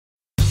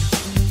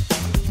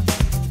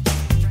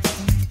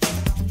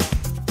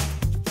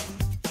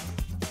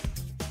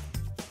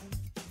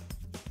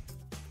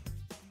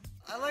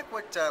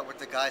what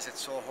the guys at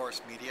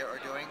Sawhorse Media are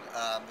doing.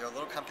 They're a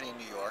little company in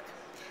New York,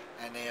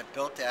 and they have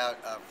built out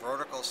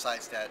vertical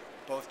sites that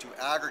both do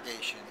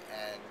aggregation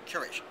and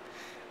curation.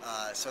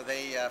 So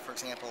they, for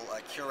example,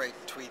 curate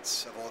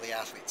tweets of all the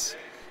athletes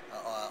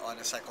on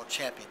a site called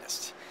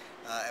Championist.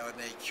 And when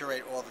they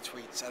curate all the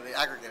tweets, they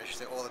aggregate, I should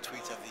say, all the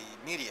tweets of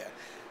the media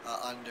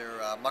under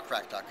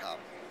muckrack.com.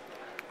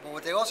 Well,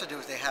 what they also do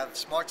is they have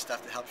smart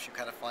stuff that helps you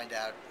kind of find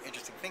out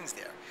interesting things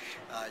there.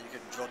 You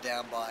can drill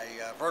down by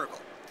vertical,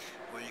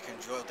 or you can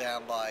drill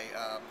down by,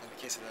 in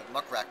the case of the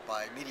Muckrack,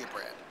 by media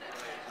brand,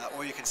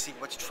 or you can see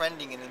what's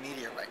trending in the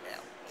media right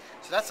now.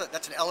 So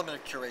that's an element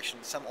of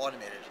curation, some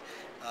automated.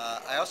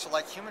 I also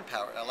like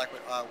human-powered. I like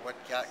what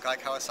Guy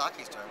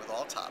Kawasaki's doing with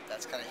Alltop.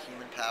 That's kind of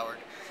human-powered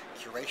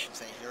curation,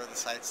 saying here are the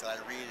sites that I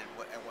read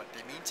and what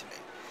they mean to me.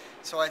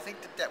 So I think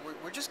that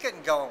we're just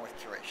getting going with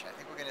curation. I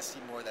think we're going to see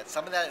more of that.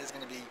 Some of that is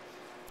going to be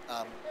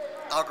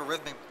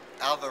algorithmically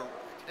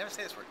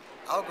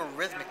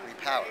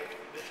powered.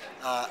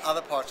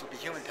 Other parts will be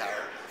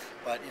human-powered.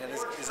 But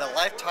there's a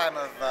lifetime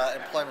of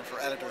employment for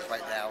editors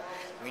right now.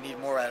 We need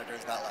more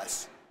editors, not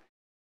less.